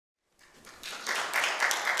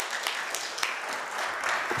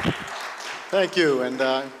Thank you, and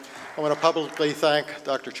I want to publicly thank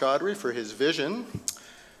Dr. Chaudhry for his vision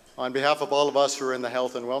on behalf of all of us who are in the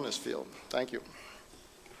health and wellness field. Thank you.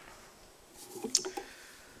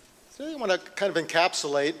 Today I want to kind of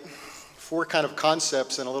encapsulate four kind of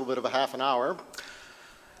concepts in a little bit of a half an hour,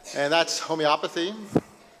 and that's homeopathy,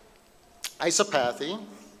 isopathy,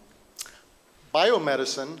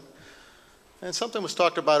 biomedicine, and something was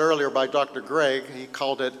talked about earlier by Dr. Gregg. He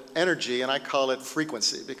called it energy, and I call it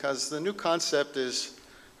frequency, because the new concept is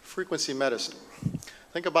frequency medicine.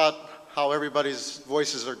 Think about how everybody's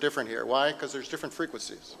voices are different here. Why? Because there's different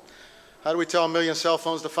frequencies. How do we tell a million cell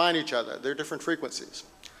phones to find each other? They're different frequencies.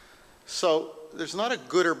 So there's not a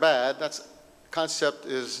good or bad. That concept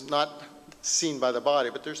is not seen by the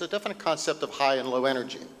body, but there's a definite concept of high and low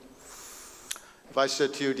energy. If I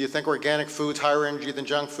said to you, do you think organic food's higher energy than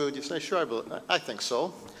junk food? You say, sure, I think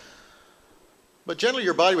so. But generally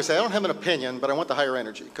your body would say, I don't have an opinion, but I want the higher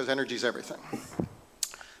energy, because energy is everything.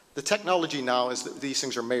 The technology now is that these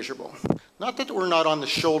things are measurable. Not that we're not on the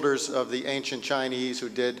shoulders of the ancient Chinese who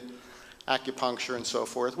did acupuncture and so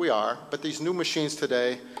forth. We are. But these new machines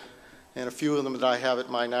today, and a few of them that I have at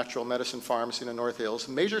my natural medicine pharmacy in the North Hills,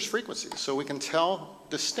 measures frequencies. So we can tell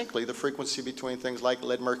distinctly the frequency between things like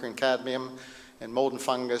lead, mercury, and cadmium, and mold and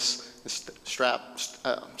fungus, and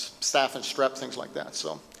staph and strep, things like that.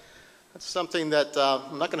 So that's something that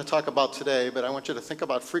I'm not going to talk about today, but I want you to think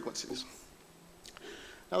about frequencies.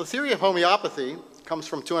 Now, the theory of homeopathy comes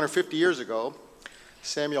from 250 years ago.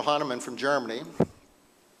 Samuel Hahnemann from Germany.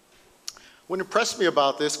 What impressed me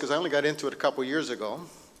about this, because I only got into it a couple years ago,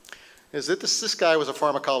 is that this guy was a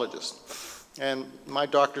pharmacologist. And my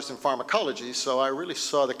doctor's in pharmacology, so I really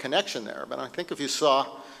saw the connection there. But I think if you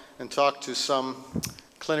saw and talked to some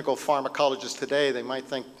clinical pharmacologists today, they might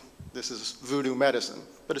think this is voodoo medicine,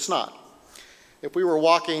 but it's not. If we were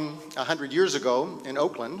walking 100 years ago in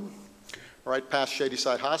Oakland, right past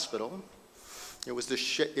Shadyside Hospital, it was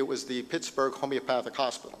the Pittsburgh Homeopathic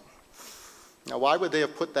Hospital. Now, why would they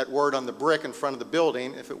have put that word on the brick in front of the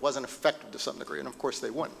building if it wasn't effective to some degree? And of course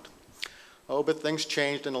they wouldn't. Oh, but things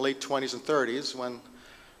changed in the late 20s and 30s when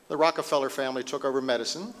the Rockefeller family took over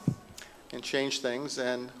medicine and changed things,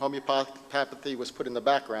 and homeopathy was put in the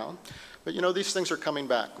background. But you know, these things are coming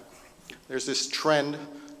back. There's this trend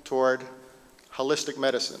toward holistic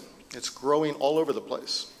medicine. It's growing all over the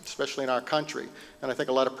place, especially in our country. And I think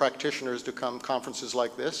a lot of practitioners do come conferences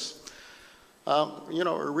like this, you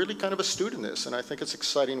know, are really kind of astute in this, and I think it's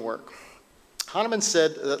exciting work. Hahnemann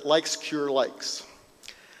said that likes cure likes.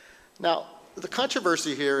 Now, the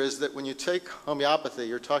controversy here is that when you take homeopathy,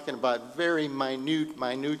 you're talking about very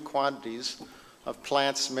minute quantities of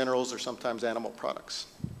plants, minerals, or sometimes animal products.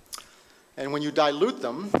 And when you dilute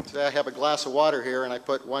them, say I have a glass of water here and I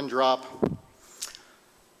put 1 drop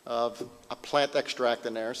of a plant extract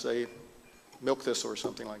in there, say milk thistle or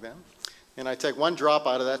something like that, and I take 1 drop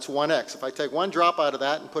out of that, it's 1x. If I take 1 drop out of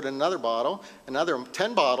that and put in another bottle, another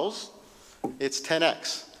 10 bottles, it's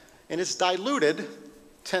 10x. And it's diluted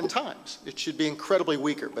 10 times. It should be incredibly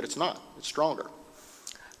weaker, but it's not. It's stronger.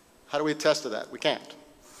 How do we attest to that? We can't.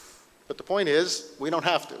 But the point is, we don't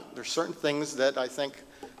have to. There's certain things that I think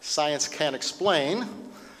science can explain,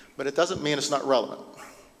 but it doesn't mean it's not relevant.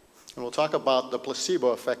 And we'll talk about the placebo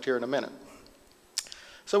effect here in a minute.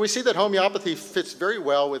 So we see that homeopathy fits very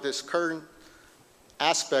well with this current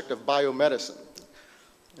aspect of biomedicine.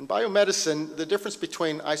 In biomedicine, the difference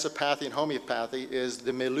between isopathy and homeopathy is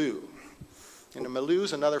the milieu. And the milieu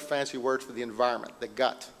is another fancy word for the environment, the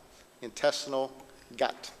gut, intestinal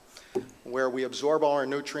gut, where we absorb all our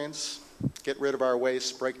nutrients, get rid of our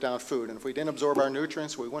waste, break down food. And if we didn't absorb our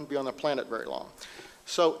nutrients, we wouldn't be on the planet very long.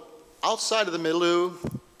 So outside of the milieu,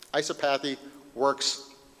 isopathy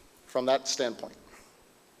works from that standpoint.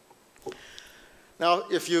 Now,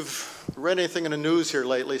 if you've read anything in the news here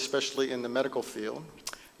lately, especially in the medical field,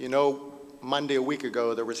 you know Monday a week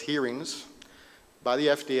ago there was hearings by the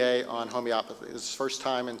FDA on homeopathy. This is the first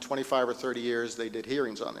time in 25 or 30 years they did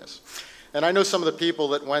hearings on this. And I know some of the people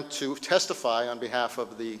that went to testify on behalf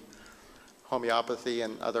of the homeopathy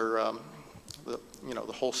and other,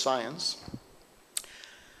 the whole science.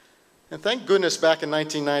 And thank goodness back in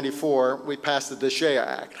 1994 we passed the DSHEA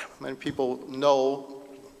Act. Many people know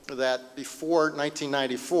that before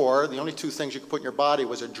 1994, the only 2 things you could put in your body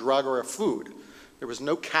was a drug or a food. There was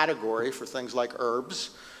no category for things like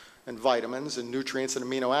herbs and vitamins and nutrients and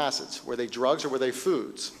amino acids. Were they drugs or were they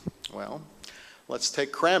foods? Well, let's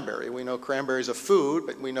take cranberry. We know cranberry is a food,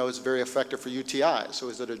 but we know it's very effective for UTIs. So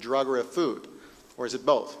is it a drug or a food? Or is it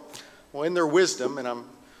both? Well, in their wisdom, and I'm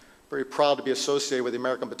very proud to be associated with the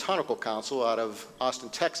American Botanical Council out of Austin,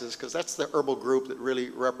 Texas, because that's the herbal group that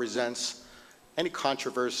really represents any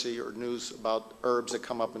controversy or news about herbs that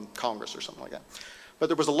come up in Congress or something like that. But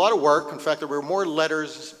there was a lot of work. In fact, there were more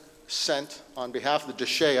letters sent on behalf of the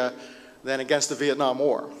DSHEA than against the Vietnam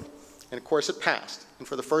War. And of course, it passed. And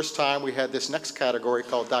for the first time, we had this next category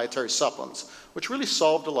called dietary supplements, which really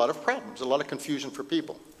solved a lot of problems, a lot of confusion for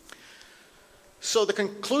people. So the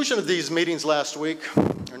conclusion of these meetings last week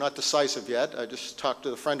are not decisive yet. I just talked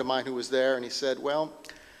to a friend of mine who was there, and he said, well,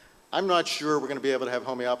 I'm not sure we're going to be able to have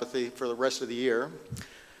homeopathy for the rest of the year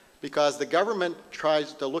because the government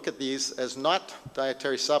tries to look at these as not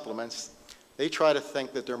dietary supplements. They try to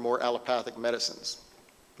think that they're more allopathic medicines.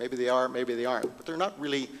 Maybe they are, maybe they aren't, but they're not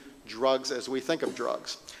really drugs as we think of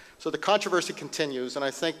drugs. So the controversy continues, and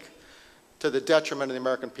I think to the detriment of the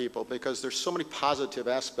American people because there's so many positive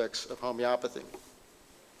aspects of homeopathy.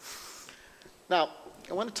 Now,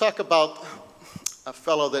 I want to talk about a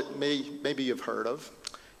fellow that maybe you've heard of.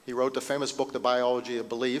 He wrote the famous book, The Biology of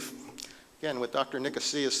Belief. Again, what Dr.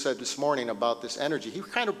 Nicosias said this morning about this energy, he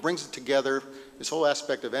kind of brings it together, this whole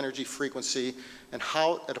aspect of energy, frequency, and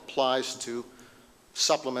how it applies to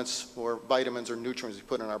supplements or vitamins or nutrients we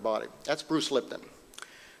put in our body. That's Bruce Lipton.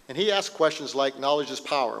 And he asks questions like, knowledge is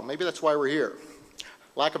power. Well, maybe that's why we're here.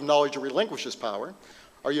 Lack of knowledge relinquishes power.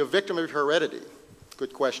 Are you a victim of heredity?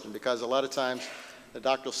 Good question, because a lot of times the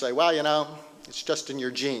doctor will say, well, you know, it's just in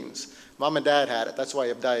your genes. Mom and dad had it, that's why you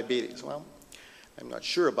have diabetes. Well, I'm not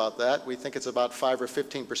sure about that. We think it's about 5 or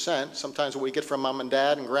 15%. Sometimes what we get from mom and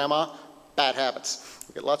dad and grandma, bad habits.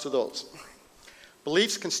 We get lots of those.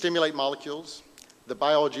 Beliefs can stimulate molecules. The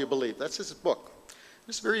Biology of Belief, that's his book.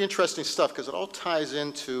 This is very interesting stuff because it all ties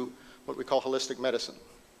into what we call holistic medicine.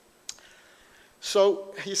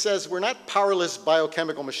 So he says we're not powerless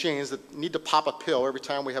biochemical machines that need to pop a pill every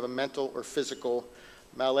time we have a mental or physical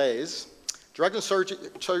malaise. Drugs and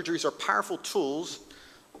surgeries are powerful tools,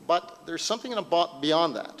 but there's something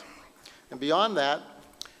beyond that. And beyond that,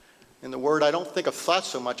 in the word, I don't think of thought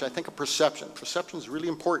so much, I think of perception. Perception is really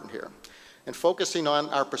important here. And focusing on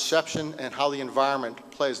our perception and how the environment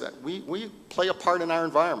plays that. We play a part in our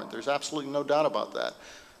environment. There's absolutely no doubt about that.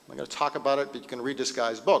 I'm going to talk about it, but you can read this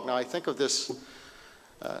guy's book. Now, I think of this,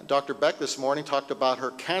 Dr. Beck this morning talked about her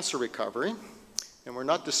cancer recovery, and we're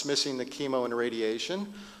not dismissing the chemo and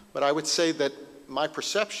radiation, but I would say that my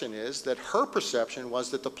perception is that her perception was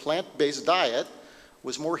that the plant-based diet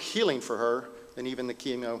was more healing for her than even the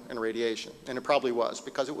chemo and radiation. And it probably was,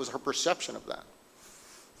 because it was her perception of that.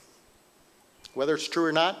 Whether it's true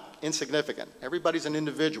or not, insignificant. Everybody's an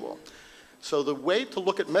individual. So the way to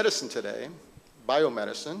look at medicine today,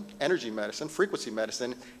 biomedicine, energy medicine, frequency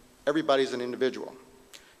medicine, everybody's an individual.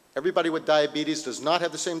 Everybody with diabetes does not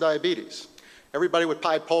have the same diabetes. Everybody with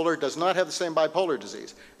bipolar does not have the same bipolar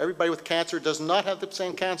disease. Everybody with cancer does not have the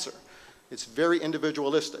same cancer. It's very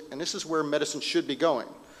individualistic, and this is where medicine should be going.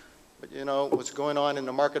 But you know, what's going on in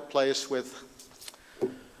the marketplace with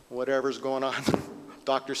whatever's going on,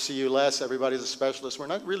 doctors see you less, everybody's a specialist. We're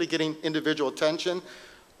not really getting individual attention.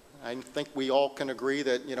 I think we all can agree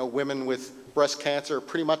that, you know, women with breast cancer are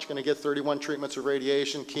pretty much going to get 31 treatments of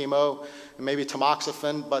radiation, chemo, and maybe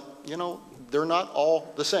tamoxifen, but, you know, they're not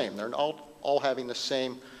all the same. They're all having the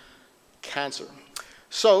same cancer.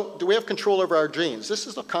 So, do we have control over our genes? This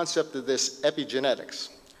is the concept of this epigenetics.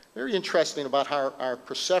 Very interesting about how our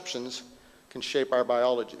perceptions can shape our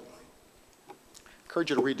biology. I encourage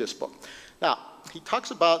you to read this book. Now, he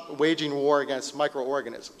talks about waging war against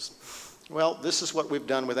microorganisms. Well, this is what we've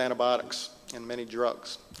done with antibiotics and many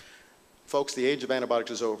drugs. Folks, the age of antibiotics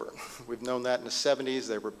is over. We've known that in the 70s.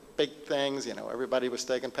 They were big things. You know, everybody was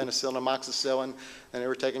taking penicillin, amoxicillin, and they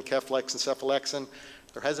were taking Keflex and cephalexin.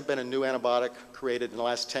 There hasn't been a new antibiotic created in the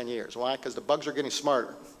last 10 years. Why? Because the bugs are getting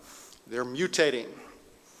smarter. They're mutating,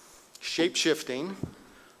 shape-shifting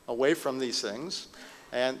away from these things,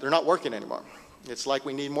 and they're not working anymore. It's like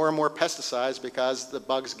we need more and more pesticides because the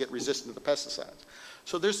bugs get resistant to the pesticides.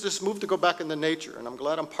 So there's this move to go back into nature, and I'm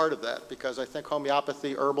glad I'm part of that because I think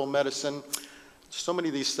homeopathy, herbal medicine, so many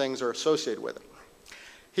of these things are associated with it.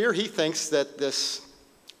 Here he thinks that this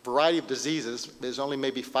variety of diseases is only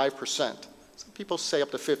maybe 5%. Some people say up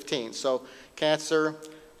to 15. So cancer,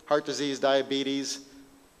 heart disease, diabetes,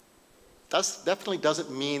 definitely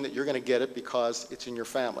doesn't mean that you're going to get it because it's in your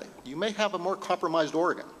family. You may have a more compromised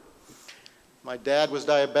organ. My dad was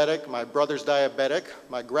diabetic, my brother's diabetic,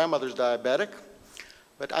 my grandmother's diabetic,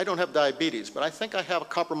 but I don't have diabetes, but I think I have a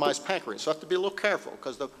compromised pancreas, so I have to be a little careful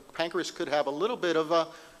because the pancreas could have a little bit of a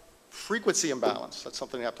frequency imbalance. That's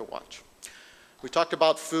something you have to watch. We talked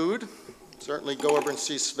about food. Certainly go over and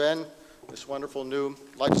see Sven, this wonderful new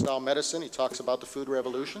lifestyle medicine. He talks about the food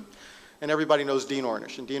revolution. And everybody knows Dean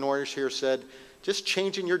Ornish. And Dean Ornish here said, just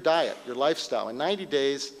changing your diet, your lifestyle, in 90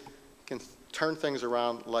 days can turn things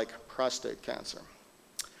around like prostate cancer.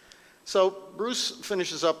 So Bruce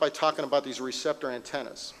finishes up by talking about these receptor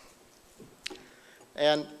antennas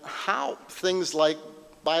and how things like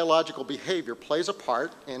biological behavior plays a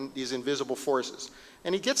part in these invisible forces.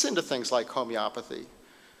 And he gets into things like homeopathy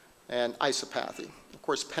and isopathy. Of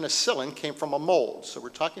course, penicillin came from a mold, so we're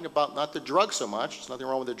talking about not the drug so much, there's nothing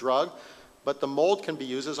wrong with the drug, but the mold can be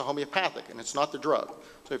used as a homeopathic, and it's not the drug.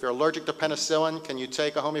 So if you're allergic to penicillin, can you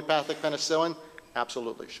take a homeopathic penicillin?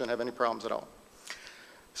 Absolutely, shouldn't have any problems at all.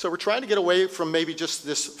 So we're trying to get away from maybe just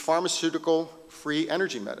this pharmaceutical-free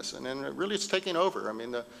energy medicine, and really it's taking over. I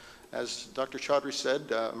mean, as Dr. Chaudhry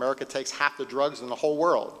said, America takes half the drugs in the whole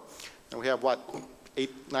world, and we have, what,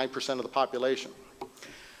 8–9% of the population.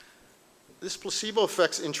 This placebo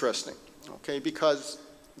effect's interesting, okay, because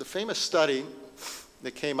the famous study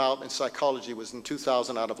that came out in psychology was in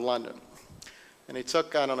 2000 out of London. And they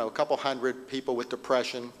took, I don't know, a couple hundred people with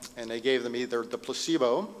depression, and they gave them either the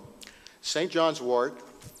placebo, St. John's wort,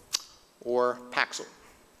 or Paxil.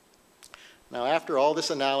 Now, after all this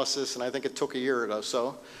analysis, and I think it took a year or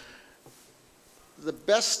so, the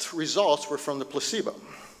best results were from the placebo.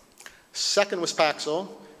 Second was Paxil,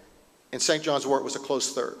 and St. John's wort was a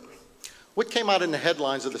close third. What came out in the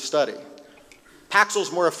headlines of the study?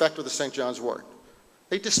 Paxil's more effective than St. John's wort.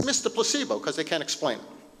 They dismissed the placebo because they can't explain it.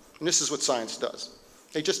 And this is what science does.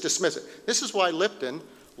 They just dismiss it. This is why Lipton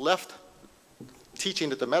left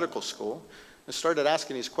teaching at the medical school and started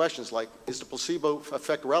asking these questions like, is the placebo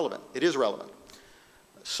effect relevant? It is relevant.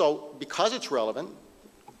 So because it's relevant,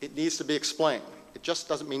 it needs to be explained. It just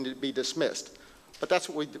doesn't mean to be dismissed. But that's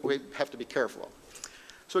what we have to be careful of.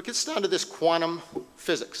 So it gets down to this quantum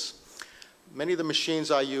physics. Many of the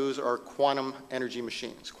machines I use are quantum energy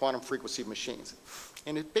machines, quantum frequency machines.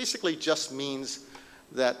 And it basically just means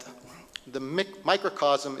that the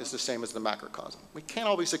microcosm is the same as the macrocosm. We can't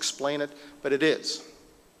always explain it, but it is.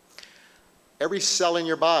 Every cell in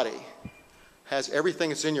your body has everything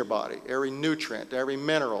that's in your body, every nutrient, every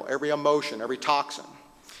mineral, every emotion, every toxin.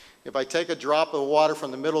 If I take a drop of water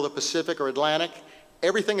from the middle of the Pacific or Atlantic,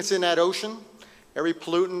 everything that's in that ocean, every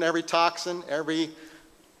pollutant, every toxin, every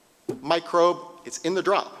microbe, it's in the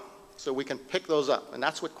drop. So we can pick those up, and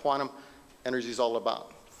that's what quantum energy is all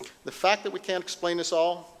about. The fact that we can't explain this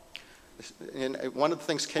all, and one of the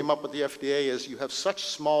things came up with the FDA is you have such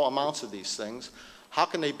small amounts of these things, how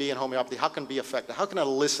can they be in homeopathy? How can it be effective? How can it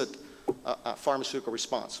elicit a pharmaceutical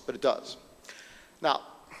response? But it does. Now,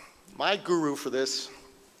 my guru for this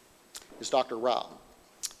is Dr. Rao.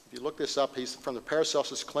 If you look this up, he's from the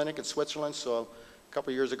Paracelsus Clinic in Switzerland, so a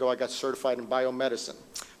couple of years ago I got certified in biomedicine.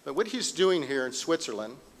 But what he's doing here in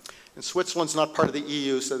Switzerland, and Switzerland's not part of the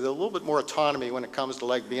EU, so there's a little bit more autonomy when it comes to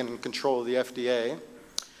like being in control of the FDA,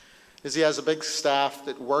 is he has a big staff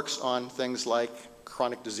that works on things like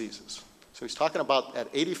chronic diseases. So he's talking about at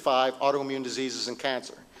 85 autoimmune diseases and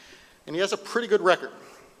cancer. And he has a pretty good record.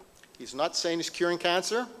 He's not saying he's curing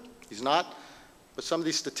cancer, he's not, but some of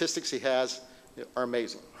these statistics he has are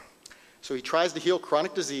amazing. So he tries to heal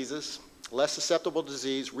chronic diseases, less susceptible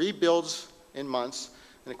disease, rebuilds in months,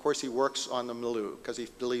 and of course he works on the milieu because he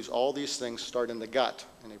believes all these things start in the gut,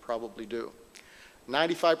 and they probably do.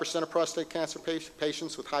 95% of prostate cancer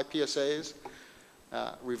patients with high PSAs,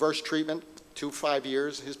 reverse treatment, 2 to 5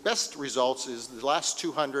 years. His best results is the last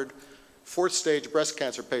 200 fourth stage breast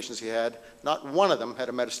cancer patients he had, not one of them had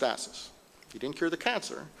a metastasis. He didn't cure the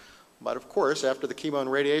cancer, but of course after the chemo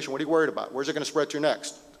and radiation, what are you worried about? Where's it going to spread to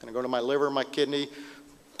next? It's going to go to my liver, my kidney,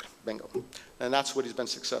 bingo. And that's what he's been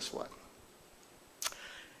successful at.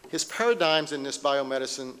 His paradigms in this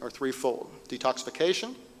biomedicine are threefold: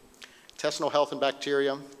 detoxification, intestinal health and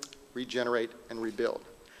bacteria, regenerate and rebuild.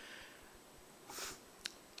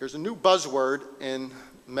 There's a new buzzword in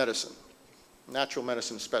medicine, natural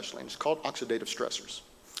medicine especially, and it's called oxidative stressors.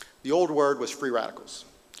 The old word was free radicals.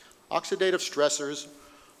 Oxidative stressors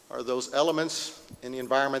are those elements in the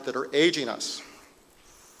environment that are aging us.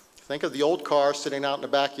 Think of the old car sitting out in the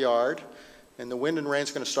backyard, and the wind and rain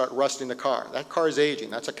is going to start rusting the car. That car is aging.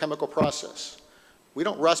 That's a chemical process. We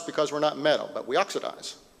don't rust because we're not metal, but we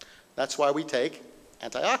oxidize. That's why we take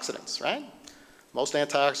antioxidants, right? Most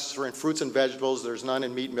antioxidants are in fruits and vegetables. There's none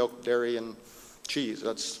in meat, milk, dairy, and cheese.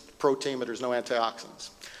 That's protein, but there's no antioxidants.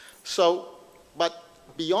 So, but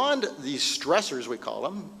beyond these stressors, we call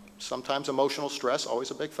them, sometimes emotional stress,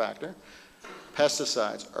 always a big factor,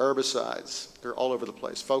 pesticides, herbicides, they're all over the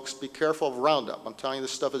place. Folks, be careful of Roundup. I'm telling you,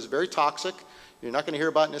 this stuff is very toxic. You're not going to hear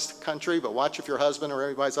about it in this country, but watch if your husband or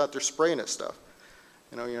everybody's out there spraying this stuff.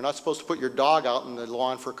 You know, you're not supposed to put your dog out in the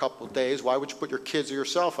lawn for a couple of days. Why would you put your kids or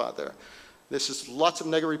yourself out there? This is lots of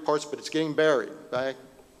negative reports, but it's getting buried by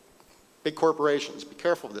Big corporations, be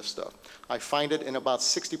careful of this stuff. I find it in about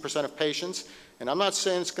 60% of patients, and I'm not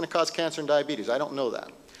saying it's going to cause cancer and diabetes. I don't know that.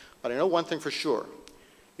 But I know one thing for sure.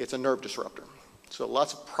 It's a nerve disruptor. So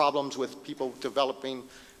lots of problems with people developing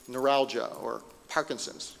neuralgia or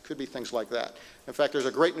Parkinson's. Could be things like that. In fact, there's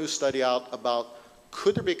a great new study out about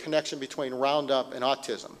could there be a connection between Roundup and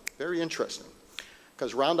autism? Very interesting.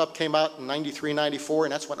 Because Roundup came out in 93, 94,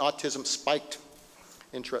 and that's when autism spiked.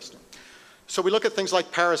 Interesting. So we look at things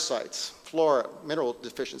like parasites, flora, mineral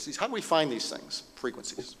deficiencies. How do we find these things?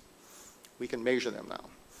 Frequencies. We can measure them now.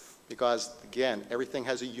 Because, again, everything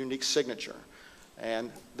has a unique signature.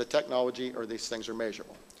 And the technology or these things are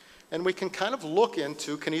measurable. And we can kind of look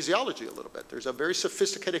into kinesiology a little bit. There's a very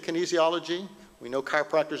sophisticated kinesiology. We know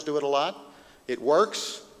chiropractors do it a lot. It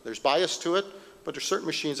works. There's bias to it. But there's certain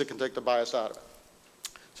machines that can take the bias out of it.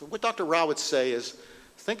 So what Dr. Rao would say is,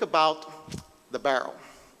 think about the barrel.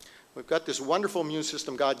 We've got this wonderful immune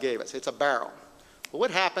system God gave us. It's a barrel. But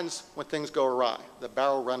what happens when things go awry? The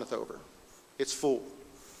barrel runneth over. It's full.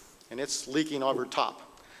 And it's leaking over top.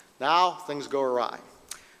 Now things go awry.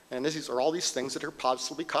 And these are all these things that are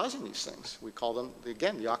possibly causing these things. We call them,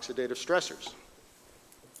 again, the oxidative stressors.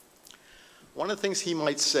 One of the things he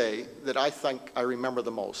might say that I think I remember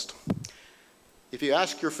the most, if you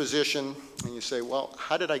ask your physician and you say, well,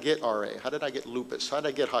 how did I get RA? How did I get lupus? How did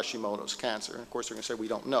I get Hashimoto's cancer? And of course, they're going to say, we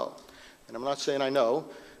don't know. And I'm not saying I know.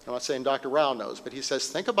 I'm not saying Dr. Rao knows. But he says,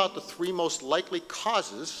 think about the 3 most likely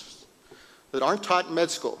causes that aren't taught in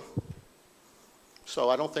med school. So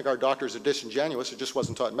I don't think our doctors are disingenuous. It just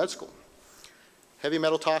wasn't taught in med school. Heavy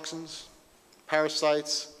metal toxins,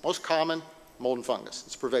 parasites, most common, mold and fungus.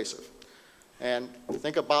 It's pervasive. And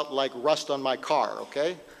think about like rust on my car,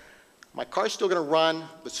 okay? My car's still going to run,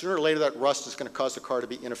 but sooner or later that rust is going to cause the car to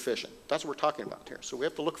be inefficient. That's what we're talking about here. So we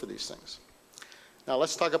have to look for these things. Now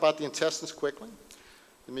let's talk about the intestines quickly.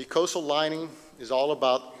 The mucosal lining is all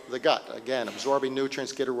about the gut. Again, absorbing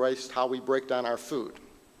nutrients, get erased, how we break down our food.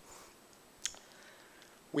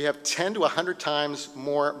 We have 10 to 100 times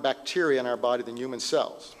more bacteria in our body than human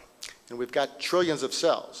cells. And we've got trillions of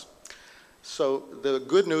cells. So the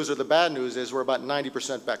good news or the bad news is we're about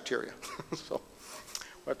 90% bacteria. So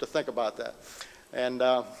we have to think about that. And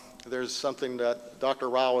there's something that Dr.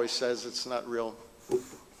 Rao always says, it's not real,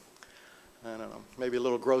 I don't know, maybe a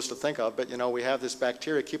little gross to think of, but you know, we have this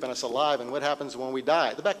bacteria keeping us alive, and what happens when we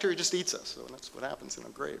die? The bacteria just eats us, so that's what happens in a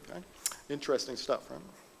grave, right? Interesting stuff, right?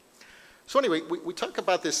 So anyway, we talk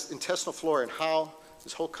about this intestinal flora and how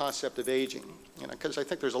this whole concept of aging, you know, because I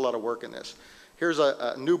think there's a lot of work in this. Here's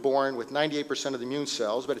a newborn with 98% of the immune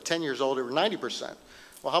cells, but at 10 years old, we're 90%.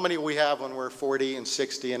 Well, how many do we have when we're 40 and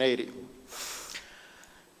 60 and 80?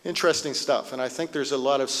 Interesting stuff, and I think there's a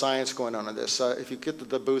lot of science going on in this. If you get to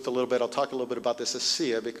the booth a little bit, I'll talk a little bit about this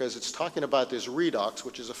ASEA, because it's talking about this redox,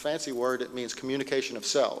 which is a fancy word. It means communication of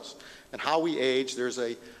cells. And how we age, there's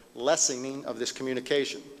a lessening of this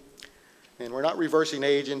communication. And we're not reversing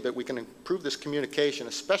aging, but we can improve this communication,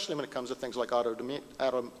 especially when it comes to things like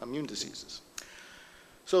autoimmune diseases.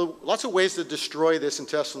 So lots of ways to destroy this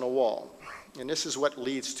intestinal wall. And this is what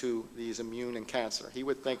leads to these immune and cancer. He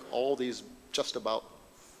would think all these just about,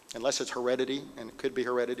 unless it's heredity, and it could be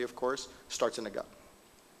heredity, of course, starts in the gut.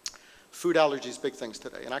 Food allergies, big things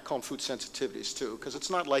today. And I call them food sensitivities, too, because it's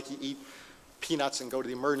not like you eat peanuts and go to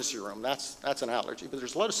the emergency room. That's an allergy. But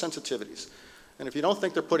there's a lot of sensitivities. And if you don't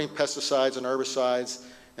think they're putting pesticides and herbicides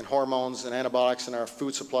and hormones and antibiotics in our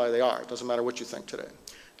food supply, they are. It doesn't matter what you think today.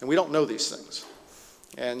 And we don't know these things.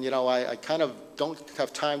 And, you know, I kind of don't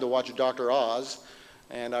have time to watch Dr. Oz,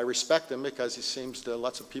 and I respect him because he seems to,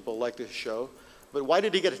 lots of people like this show. But why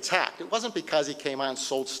did he get attacked? It wasn't because he came out and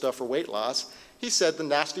sold stuff for weight loss. He said the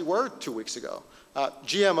nasty word 2 weeks ago.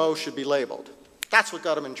 GMO should be labeled. That's what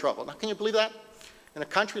got him in trouble. Now, can you believe that? In a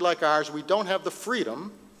country like ours, we don't have the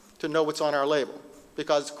freedom to know what's on our label,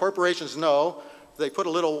 because corporations know if they put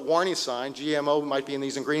a little warning sign, GMO might be in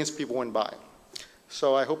these ingredients, people wouldn't buy.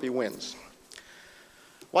 So I hope he wins.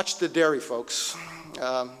 Watch the dairy, folks.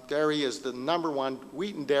 Dairy is the #1.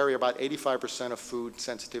 Wheat and dairy are about 85% of food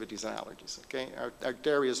sensitivities and allergies. Okay, our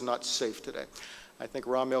dairy is not safe today. I think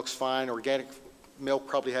raw milk's fine. Organic milk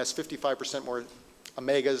probably has 55% more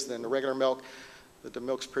omegas than the regular milk, but the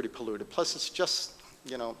milk's pretty polluted. Plus, it's just,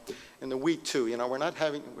 you know, in the wheat too. You know, we're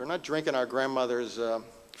not drinking our grandmother's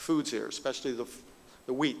foods here, especially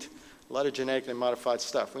the wheat. A lot of genetically modified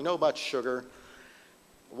stuff. We know about sugar.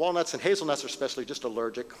 Walnuts and hazelnuts are especially just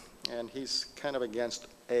allergic, and he's kind of against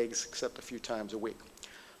eggs except a few times a week.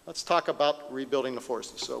 Let's talk about rebuilding the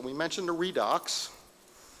forces. So we mentioned the redox,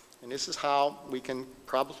 and this is how we can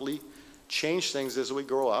probably change things as we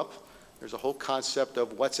grow up. There's a whole concept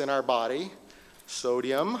of what's in our body: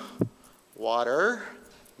 sodium, water,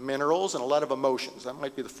 minerals, and a lot of emotions. That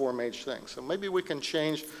might be the four major things. So maybe we can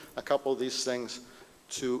change a couple of these things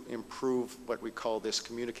to improve what we call this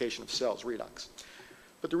communication of cells, redox.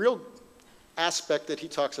 But the real aspect that he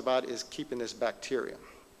talks about is keeping this bacteria.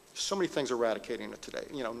 So many things eradicating it today.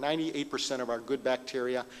 You know, 98% of our good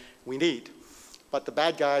bacteria we need. But the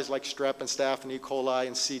bad guys like strep and staph and E. coli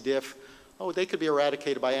and C. diff, oh, they could be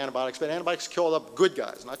eradicated by antibiotics, but antibiotics kill up good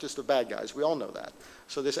guys, not just the bad guys. We all know that.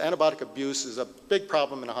 So this antibiotic abuse is a big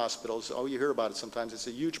problem in the hospitals. Oh, you hear about it sometimes. It's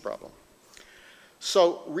a huge problem.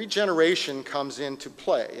 So regeneration comes into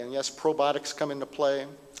play. And yes, probiotics come into play,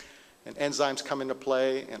 and enzymes come into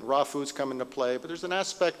play, and raw foods come into play. But there's an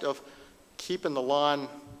aspect of keeping the lawn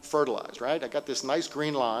fertilized, right? I got this nice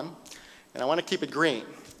green lawn, and I want to keep it green.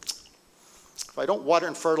 If I don't water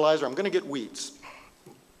and fertilize, I'm going to get weeds.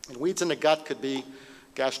 And weeds in the gut could be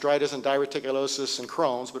gastritis and diverticulosis and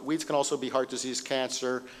Crohn's, but weeds can also be heart disease,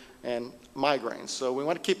 cancer, and migraines. So we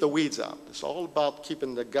want to keep the weeds out. It's all about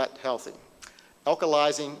keeping the gut healthy.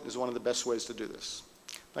 Alkalizing is one of the best ways to do this.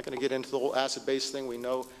 I'm not going to get into the whole acid-base thing. We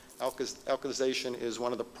know alkalization is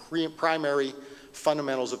one of the primary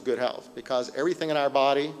fundamentals of good health, because everything in our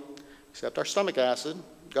body, except our stomach acid,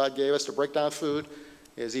 God gave us to break down food,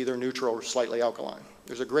 is either neutral or slightly alkaline.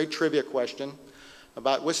 There's a great trivia question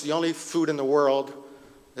about what's the only food in the world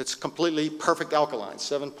that's completely perfect alkaline,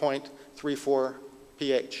 7.34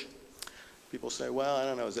 pH. People say, well, I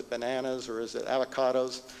don't know, is it bananas or is it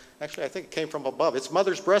avocados? Actually, I think it came from above. It's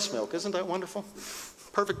mother's breast milk. Isn't that wonderful?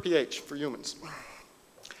 Perfect pH for humans.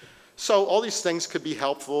 So all these things could be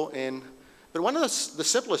helpful in, but one of the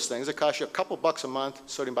simplest things that costs you a couple bucks a month,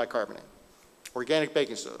 sodium bicarbonate, organic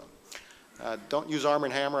baking soda. Don't use Arm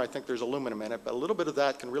 & Hammer. I think there's aluminum in it, but a little bit of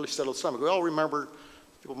that can really settle the stomach. We all remember,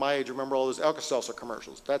 people my age remember all those Alka-Seltzer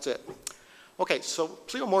commercials. That's it. Okay, so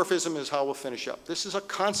pleomorphism is how we'll finish up. This is a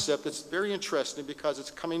concept that's very interesting because it's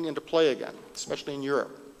coming into play again, especially in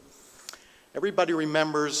Europe. Everybody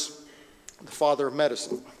remembers the father of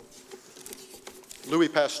medicine, Louis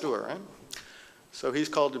Pasteur, right? So he's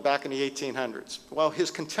called back in the 1800s. Well, his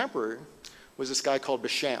contemporary was this guy called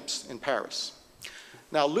Béchamps in Paris.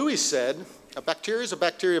 Now, Louis said, a bacteria is a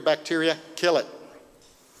bacteria, kill it.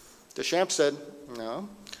 Deschamps said, no,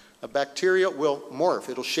 a bacteria will morph.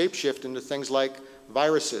 It'll shapeshift into things like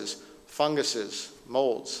viruses, funguses,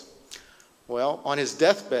 molds. Well, on his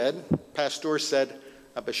deathbed, Pasteur said,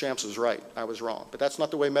 Béchamps was right, I was wrong. But that's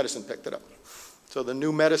not the way medicine picked it up. So the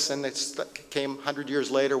new medicine that came 100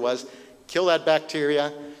 years later was, kill that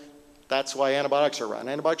bacteria. That's why antibiotics are around.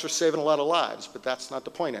 Antibiotics are saving a lot of lives, but that's not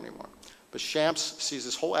the point anymore. Béchamps sees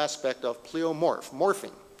this whole aspect of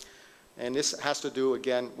morphing. And this has to do,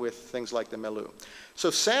 again, with things like the milieu. So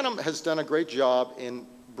Sanum has done a great job in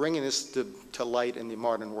bringing this to light in the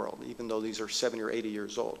modern world, even though these are 70 or 80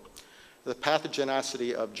 years old. The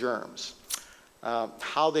pathogenicity of germs,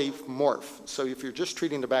 how they morph. So if you're just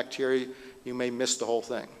treating the bacteria, you may miss the whole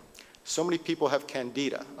thing. So many people have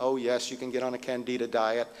candida. Oh, yes, you can get on a candida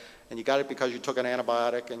diet, and you got it because you took an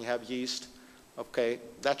antibiotic and you have yeast. Okay,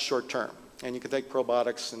 that's short term. And you can take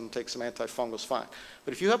probiotics and take some antifungals, fine.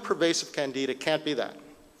 But if you have pervasive candida, it can't be that.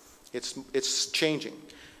 It's changing.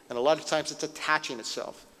 And a lot of times it's attaching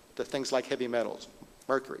itself to things like heavy metals,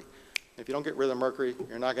 mercury. If you don't get rid of the mercury,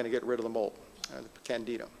 you're not going to get rid of the mold, the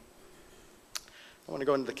candida. I want to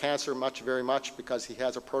go into the cancer very much, because he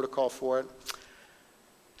has a protocol for it.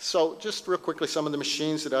 So just real quickly, some of the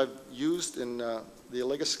machines that I've used in the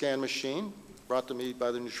Oligoscan machine, brought to me by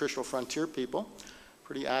the Nutritional Frontier people.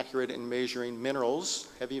 Pretty accurate in measuring minerals,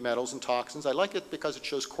 heavy metals, and toxins. I like it because it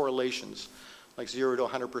shows correlations, like 0 to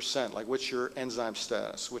 100%, like what's your enzyme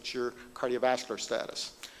status, what's your cardiovascular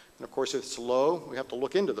status. And of course, if it's low, we have to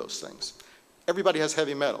look into those things. Everybody has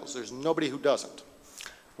heavy metals. There's nobody who doesn't.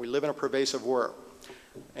 We live in a pervasive world.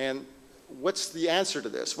 And what's the answer to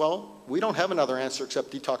this? Well, we don't have another answer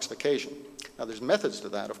except detoxification. Now, there's methods to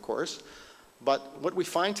that, of course. But what we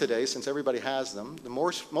find today, since everybody has them, the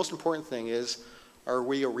most important thing is, are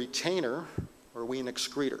we a retainer or are we an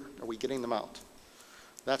excreter? Are we getting them out?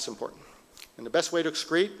 That's important. And the best way to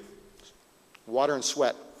excrete, water and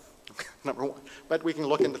sweat, number one. But we can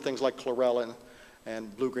look into things like chlorella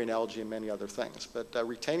and blue-green algae and many other things. But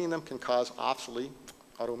retaining them can cause obsolete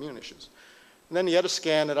autoimmune issues. And then the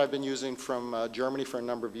Ediscan that I've been using from Germany for a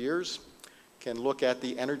number of years can look at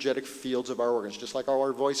the energetic fields of our organs. Just like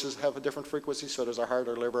our voices have a different frequency, so does our heart,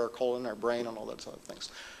 our liver, our colon, our brain, and all those other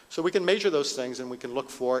things. So we can measure those things, and we can look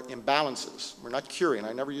for imbalances. We're not curing.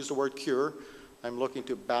 I never use the word cure. I'm looking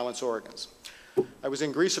to balance organs. I was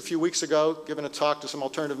in Greece a few weeks ago giving a talk to some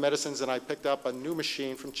alternative medicines, and I picked up a new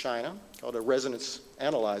machine from China called a resonance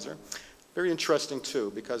analyzer. Very interesting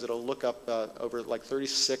too, because it'll look up over like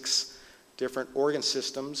 36 different organ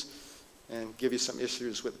systems and give you some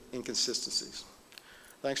issues with inconsistencies.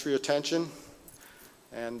 Thanks for your attention,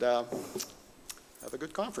 and have a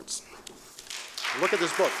good conference. Look at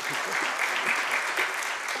this book.